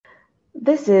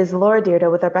This is Laura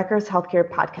Deirdre with our Becker's Healthcare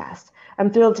Podcast.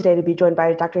 I'm thrilled today to be joined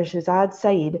by Dr. Shehzad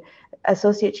Saeed,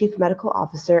 Associate Chief Medical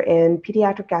Officer and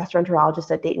Pediatric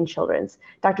Gastroenterologist at Dayton Children's.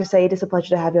 Dr. Saeed, it's a pleasure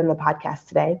to have you on the podcast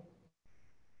today.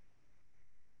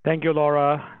 Thank you,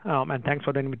 Laura, and thanks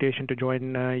for the invitation to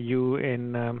join you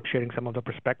in sharing some of the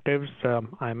perspectives.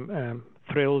 I'm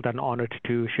thrilled and honored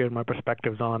to share my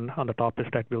perspectives on the topics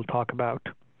that we'll talk about.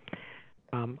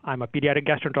 I'm a pediatric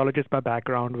gastroenterologist by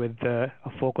background with a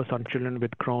focus on children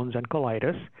with Crohn's and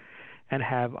colitis, and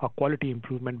have a quality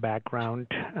improvement background,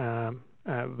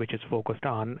 which is focused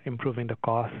on improving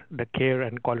the care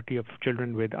and quality of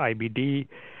children with IBD.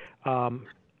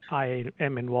 I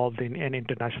am involved in an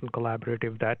international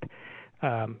collaborative that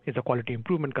is a quality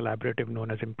improvement collaborative known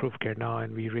as Improve Care Now,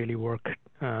 and we really work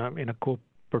in a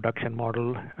co-production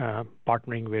model,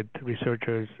 partnering with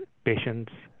researchers,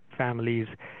 patients, families,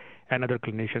 and other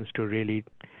clinicians to really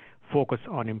focus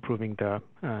on improving the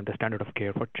standard of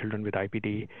care for children with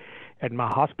IBD. At my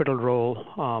hospital role,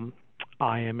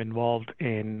 I am involved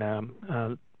in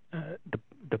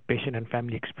the patient and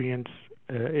family experience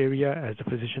area as a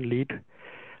physician lead.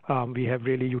 We have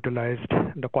really utilized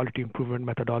the quality improvement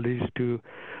methodologies to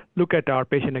look at our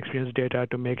patient experience data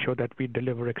to make sure that we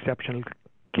deliver exceptional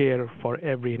care for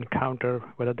every encounter,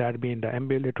 whether that be in the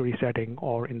ambulatory setting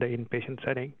or in the inpatient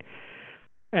setting.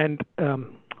 And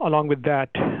along with that,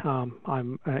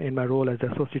 I'm in my role as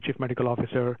Associate Chief Medical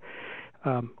Officer.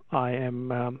 I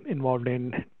am involved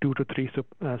in 2 to 3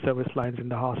 service lines in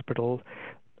the hospital,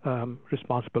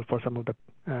 responsible for some of the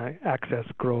access,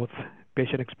 growth,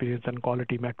 patient experience, and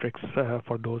quality metrics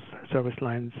for those service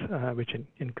lines, which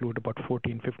include about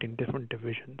 14, 15 different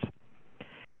divisions.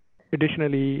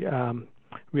 Additionally,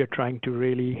 we are trying to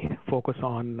really focus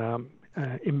on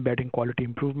embedding quality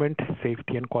improvement,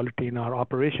 safety, and quality in our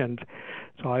operations.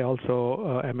 So I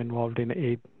also am involved in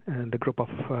the group of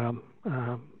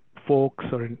folks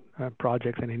or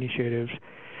projects and initiatives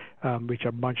which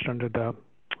are bunched under the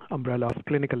umbrella of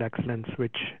clinical excellence,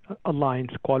 which aligns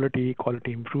quality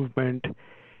improvement,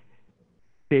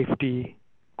 safety,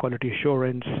 quality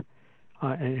assurance,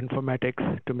 and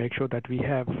informatics to make sure that we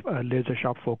have a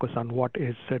laser-sharp focus on what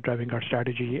is driving our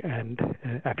strategy and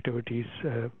activities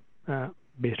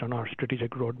based on our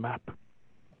strategic roadmap.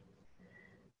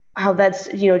 Wow, that's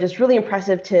just really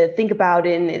impressive to think about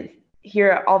and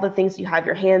hear all the things you have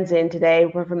your hands in today,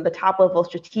 from the top level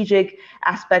strategic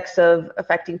aspects of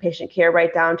affecting patient care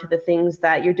right down to the things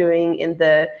that you're doing in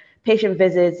the patient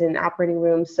visits and operating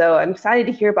rooms. So I'm excited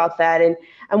to hear about that. And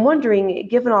I'm wondering,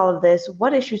 given all of this,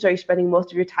 what issues are you spending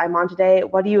most of your time on today?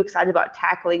 What are you excited about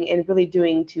tackling and really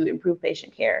doing to improve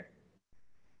patient care?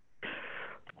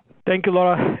 Thank you,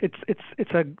 Laura.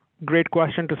 It's a great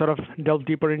question to sort of delve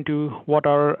deeper into what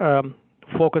our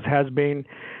focus has been.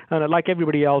 Like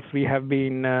everybody else, we have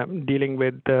been dealing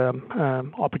with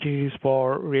opportunities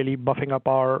for really buffing up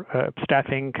our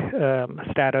staffing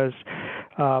status.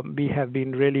 We have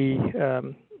been really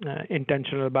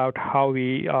intentional about how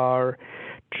we are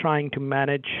trying to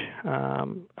manage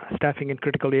staffing in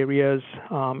critical areas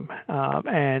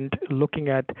and looking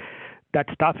at that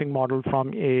staffing model from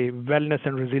a wellness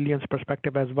and resilience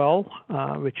perspective as well,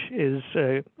 which is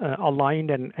aligned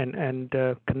and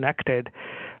connected.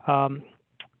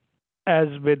 As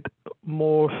with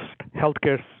most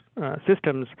healthcare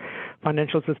systems,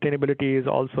 financial sustainability is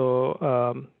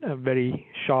also very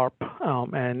sharp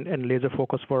and laser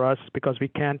focused for us, because we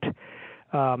can't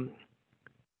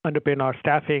underpin our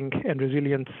staffing and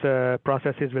resilience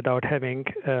processes without having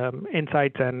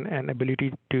insights and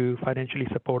ability to financially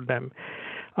support them.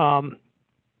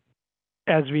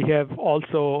 As we have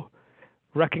also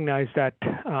recognized that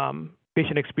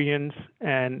patient experience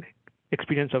and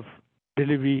experience of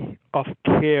delivery of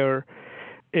care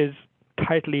is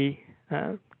tightly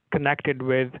connected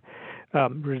with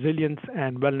resilience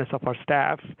and wellness of our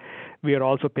staff, we are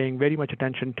also paying very much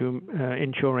attention to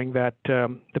ensuring that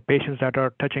the patients that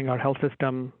are touching our health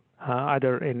system,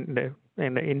 either in the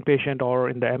inpatient or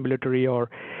in the ambulatory or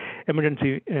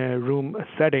emergency room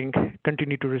setting,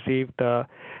 continue to receive the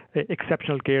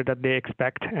exceptional care that they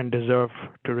expect and deserve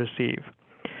to receive.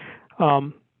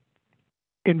 In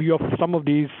view of some of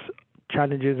these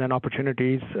challenges and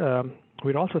opportunities,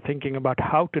 we're also thinking about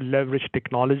how to leverage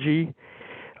technology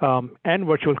and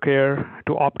virtual care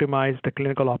to optimize the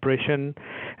clinical operation,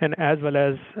 and as well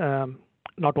as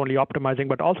not only optimizing,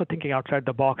 but also thinking outside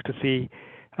the box to see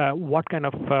what kind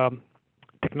of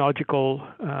technological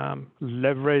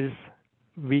leverage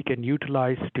we can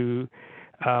utilize to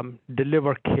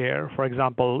deliver care. For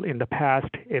example, in the past,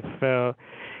 if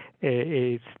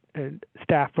a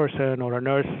staff person or a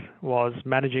nurse was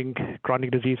managing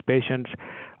chronic disease patients,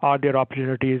 are there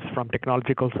opportunities from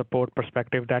technological support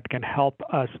perspective that can help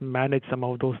us manage some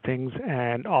of those things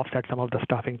and offset some of the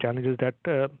staffing challenges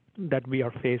that we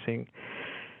are facing?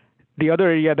 The other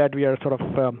area that we are sort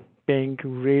of paying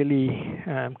really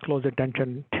close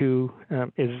attention to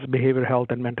is behavioral health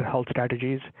and mental health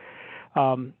strategies.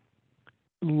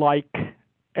 Like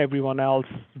everyone else,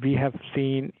 we have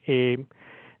seen a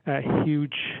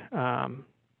huge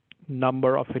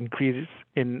number of increases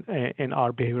in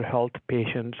our behavioral health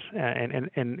patients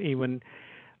and even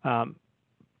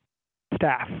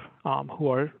staff who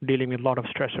are dealing with a lot of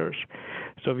stressors.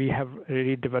 So we have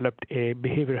really developed a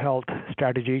behavioral health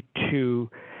strategy to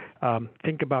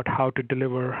think about how to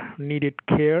deliver needed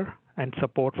care and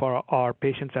support for our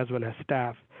patients as well as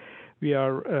staff. We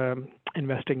are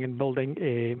investing in building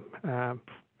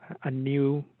a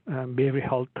new behavioral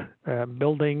health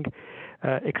building,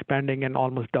 expanding and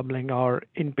almost doubling our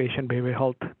inpatient behavioral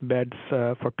health beds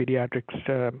for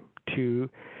pediatrics to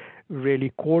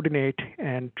really coordinate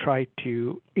and try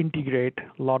to integrate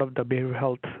a lot of the behavioral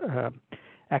health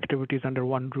activities under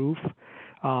one roof,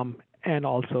 and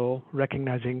also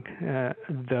recognizing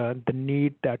the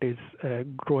need that is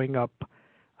growing up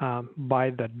by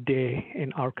the day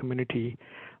in our community.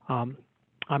 I'm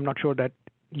not sure that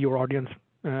your audience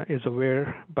is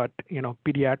aware, but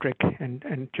pediatric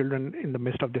and children in the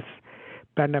midst of this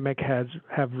pandemic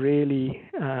have really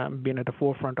been at the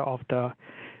forefront of the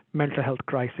mental health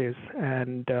crisis,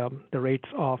 and the rates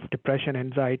of depression,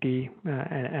 anxiety,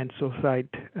 and suicide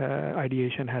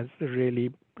ideation has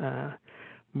really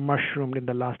mushroomed in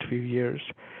the last few years.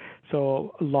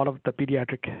 So a lot of the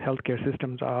pediatric healthcare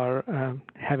systems are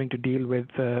having to deal with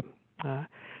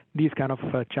these kind of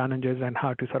challenges and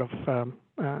how to sort of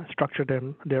structure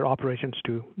their operations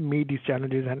to meet these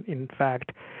challenges and, in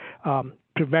fact,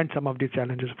 prevent some of these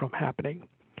challenges from happening.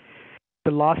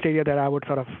 The last area that I would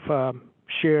sort of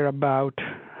share about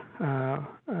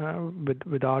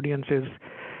with the audience is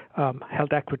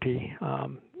health equity.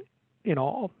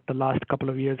 The last couple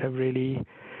of years have really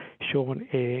shown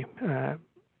a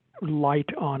light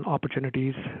on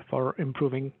opportunities for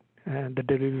improving the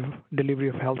delivery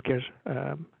of healthcare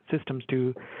systems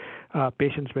to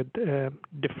patients with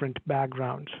different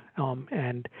backgrounds.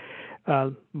 And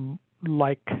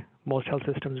like most health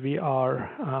systems, we are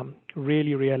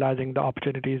really realizing the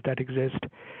opportunities that exist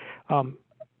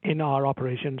in our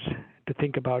operations to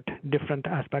think about different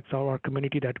aspects of our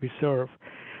community that we serve.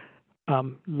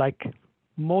 Like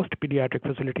most pediatric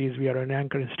facilities, we are an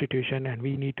anchor institution, and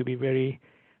we need to be very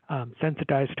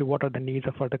sensitized to what are the needs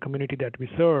of the community that we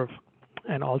serve,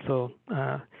 and also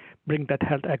bring that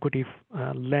health equity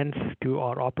lens to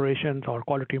our operations, our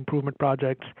quality improvement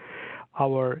projects,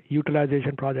 our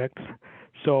utilization projects.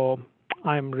 So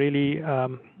I'm really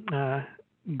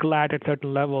glad at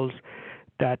certain levels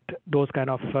that those kind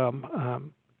of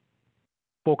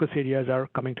focus areas are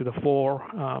coming to the fore,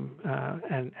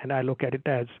 and I look at it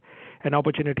as an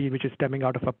opportunity which is stemming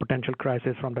out of a potential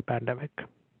crisis from the pandemic.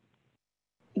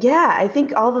 Yeah, I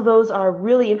think all of those are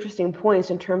really interesting points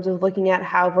in terms of looking at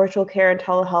how virtual care and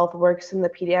telehealth works in the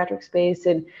pediatric space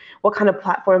and what kind of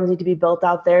platforms need to be built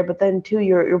out there. But then, too,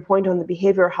 your point on the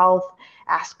behavioral health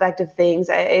aspect of things,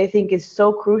 I think is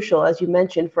so crucial, as you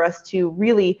mentioned, for us to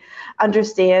really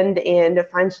understand and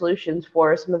find solutions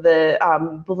for some of the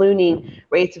ballooning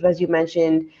rates of, as you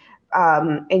mentioned,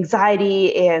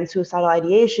 anxiety and suicidal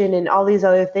ideation and all these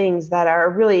other things that are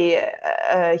really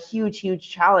a huge, huge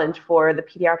challenge for the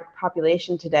pediatric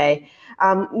population today.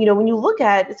 When you look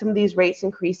at some of these rates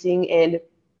increasing and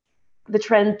the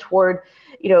trend toward,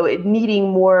 needing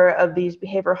more of these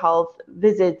behavioral health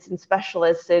visits and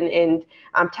specialists and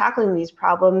tackling these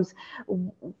problems,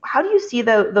 how do you see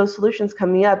those solutions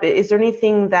coming up? Is there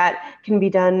anything that can be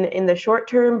done in the short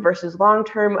term versus long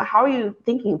term? How are you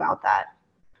thinking about that?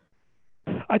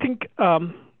 I think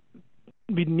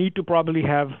we need to probably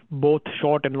have both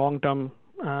short and long-term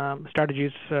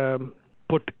strategies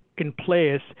put in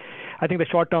place. I think the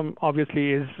short term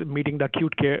obviously is meeting the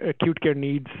acute care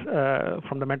needs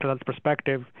from the mental health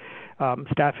perspective,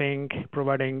 staffing,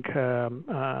 providing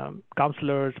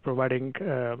counselors, providing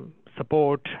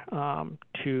support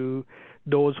to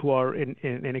those who are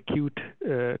in acute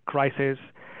crisis,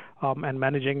 and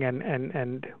managing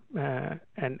and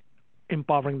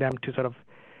empowering them to sort of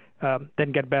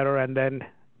then get better and then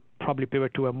probably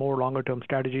pivot to a more longer-term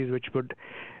strategies, which would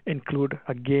include,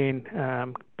 again,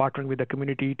 partnering with the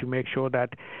community to make sure that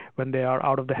when they are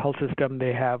out of the health system,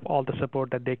 they have all the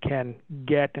support that they can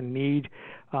get and need,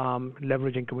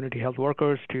 leveraging community health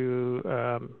workers to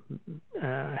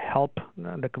help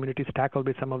the communities tackle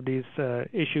with some of these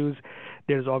issues.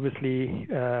 There's obviously,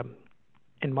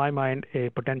 in my mind, a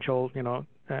potential,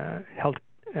 health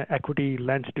equity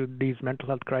lens to these mental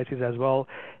health crises as well,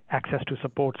 access to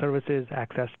support services,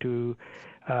 access to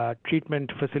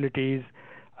treatment facilities,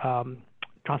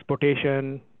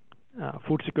 transportation,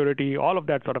 food security, all of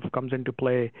that sort of comes into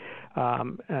play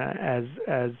as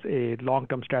a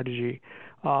long-term strategy.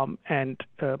 And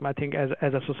I think as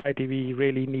a society, we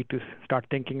really need to start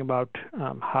thinking about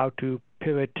how to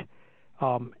pivot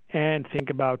and think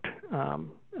about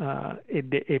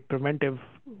a preventive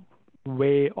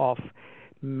way of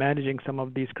managing some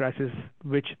of these crises,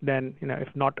 which then, if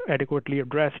not adequately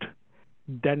addressed,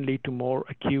 then lead to more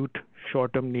acute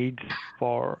short-term needs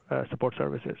for support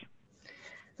services.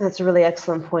 That's a really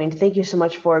excellent point. Thank you so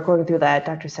much for going through that,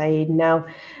 Dr. Saeed. Now,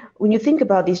 when you think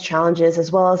about these challenges,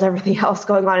 as well as everything else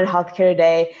going on in healthcare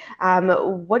today,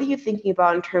 what are you thinking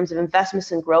about in terms of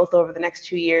investments and growth over the next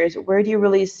 2 years? Where do you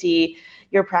really see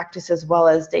your practice as well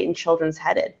as Dayton Children's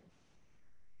headed?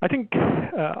 I think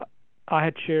I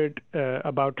had shared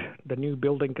about the new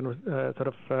building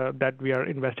that we are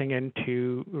investing in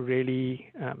to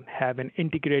really have an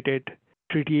integrated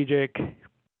strategic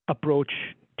approach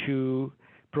to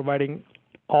providing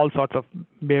all sorts of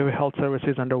behavioral health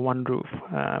services under one roof,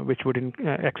 which would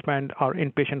expand our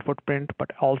inpatient footprint, but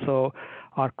also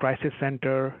our crisis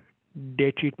center,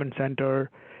 day treatment center,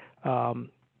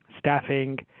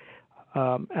 staffing,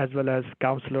 as well as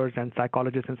counselors and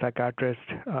psychologists and psychiatrists,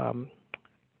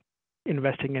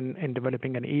 investing in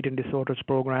developing an eating disorders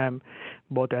program,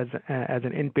 both as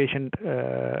an inpatient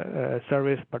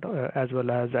service, but as well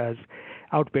as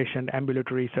outpatient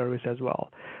ambulatory service as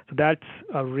well. So that's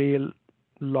a real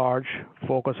large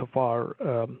focus of our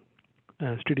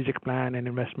strategic plan and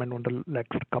investment on the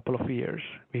next couple of years.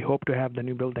 We hope to have the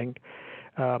new building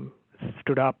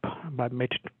stood up by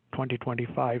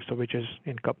mid-2025, so which is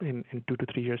in 2 to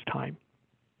 3 years' time.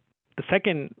 The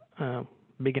second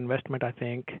big investment, I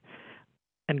think,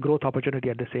 and growth opportunity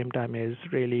at the same time is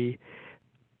really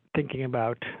thinking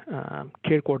about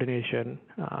care coordination,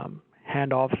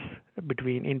 handoffs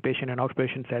between inpatient and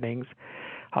outpatient settings.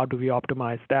 How do we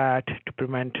optimize that to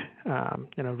prevent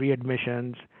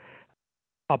readmissions,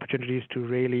 opportunities to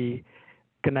really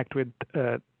connect with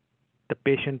the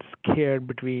patient's care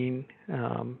between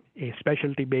a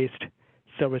specialty-based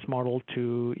service model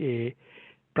to a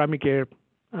primary care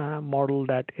model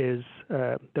that is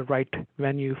the right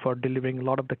venue for delivering a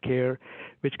lot of the care,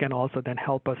 which can also then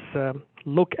help us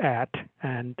look at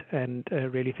and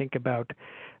really think about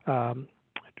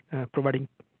providing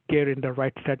care in the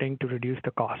right setting to reduce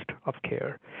the cost of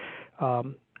care.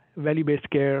 Value-based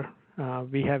care,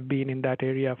 we have been in that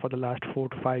area for the last 4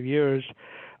 to 5 years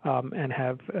and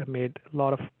have made a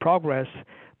lot of progress,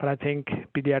 but I think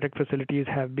pediatric facilities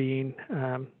have been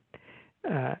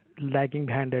lagging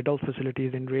behind the adult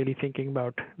facilities in really thinking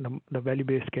about the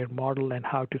value-based care model and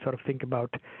how to sort of think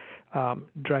about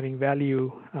driving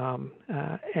value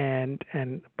and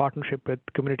partnership with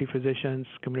community physicians,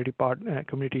 community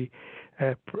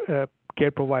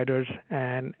care providers,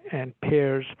 and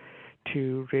payers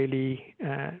to really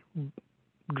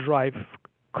drive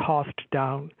cost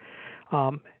down.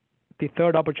 The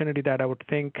third opportunity that I would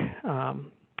think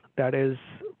that is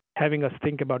having us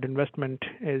think about investment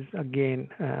is, again,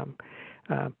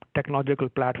 technological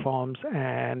platforms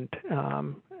and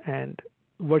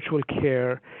virtual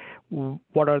care.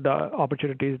 What are the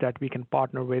opportunities that we can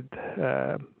partner with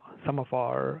some of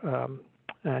our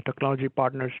technology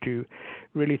partners to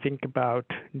really think about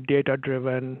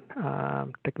data-driven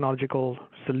technological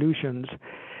solutions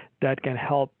that can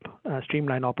help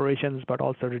streamline operations, but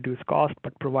also reduce cost,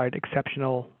 but provide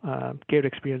exceptional care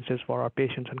experiences for our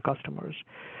patients and customers.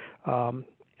 And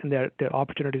there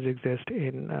opportunities exist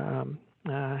in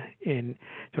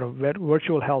sort of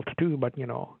virtual health too, but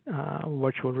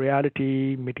virtual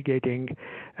reality, mitigating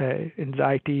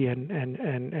anxiety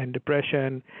and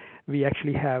depression. We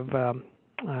actually have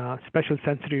special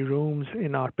sensory rooms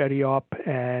in our peri-op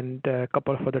and a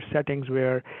couple of other settings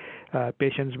where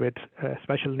patients with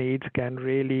special needs can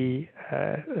really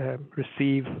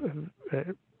receive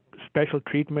special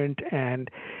treatment and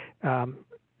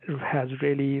has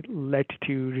really led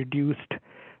to reduced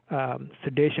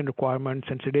sedation requirements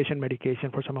and sedation medication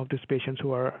for some of these patients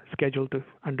who are scheduled to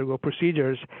undergo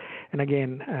procedures. And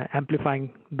again,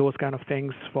 amplifying those kind of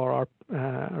things for our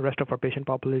rest of our patient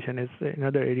population is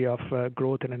another area of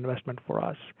growth and investment for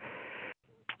us.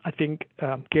 I think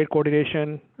care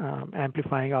coordination,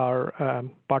 amplifying our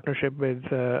partnership with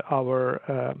our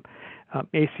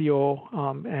ACO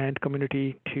and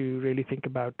community to really think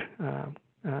about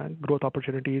growth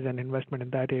opportunities and investment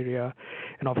in that area.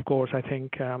 And of course, I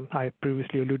think I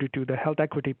previously alluded to the health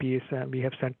equity piece. We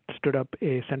have stood up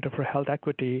a Center for Health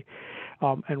Equity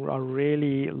and are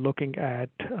really looking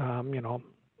at,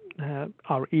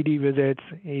 our ED visits,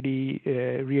 ED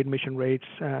readmission rates.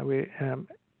 We're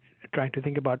trying to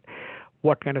think about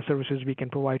what kind of services we can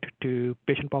provide to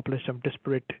patient populations of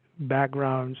disparate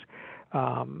backgrounds,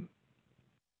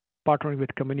 partnering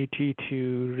with community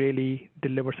to really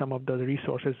deliver some of the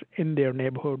resources in their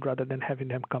neighborhood rather than having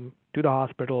them come to the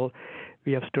hospital.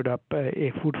 We have stood up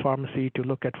a food pharmacy to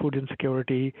look at food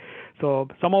insecurity. So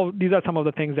these are some of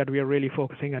the things that we are really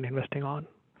focusing on investing on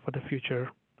for the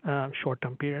future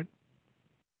short-term period.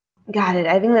 Got it.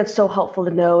 I think that's so helpful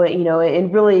to know,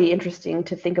 and really interesting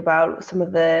to think about some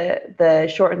of the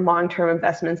short and long-term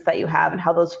investments that you have and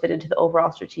how those fit into the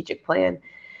overall strategic plan.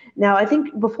 Now, I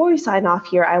think before we sign off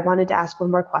here, I wanted to ask one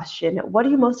more question. What are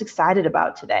you most excited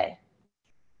about today?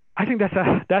 I think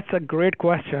that's a great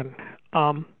question.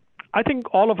 I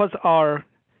think all of us are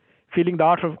feeling the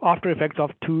after effects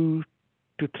of 2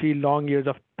 to 3 long years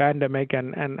of pandemic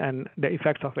and the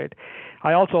effects of it.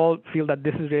 I also feel that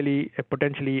this is really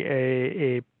potentially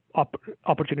a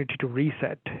opportunity to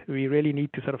reset. We really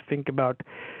need to sort of think about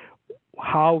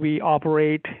how we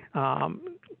operate.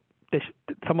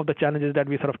 Some of the challenges that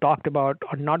we sort of talked about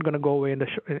are not going to go away in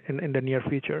the near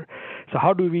future. So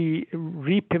how do we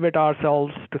repivot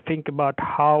ourselves to think about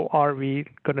how are we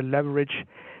going to leverage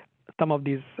some of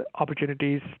these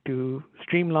opportunities to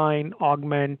streamline,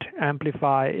 augment,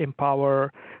 amplify,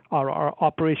 empower our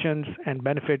operations and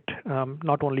benefit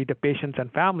not only the patients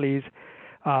and families,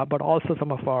 but also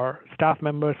some of our staff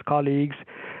members, colleagues.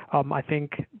 I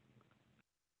think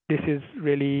this is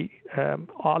really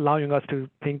allowing us to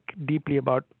think deeply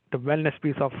about the wellness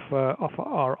piece of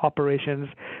our operations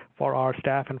for our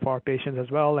staff and for our patients as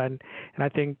well. And I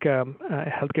think a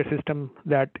healthcare system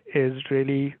that is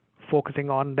really focusing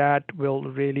on that will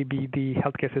really be the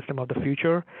healthcare system of the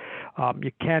future.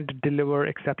 You can't deliver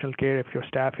exceptional care if your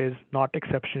staff is not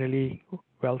exceptionally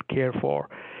well cared for.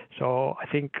 So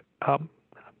I think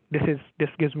this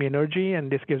gives me energy, and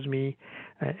this gives me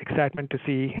excitement to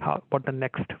see what the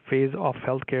next phase of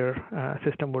healthcare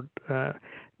system would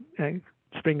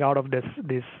spring out of this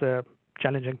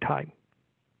challenging time.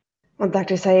 Well,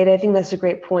 Dr. Syed, I think that's a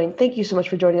great point. Thank you so much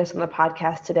for joining us on the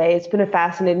podcast today. It's been a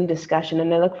fascinating discussion,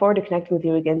 and I look forward to connecting with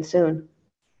you again soon.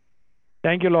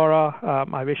 Thank you, Laura.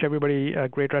 I wish everybody a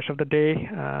great rest of the day.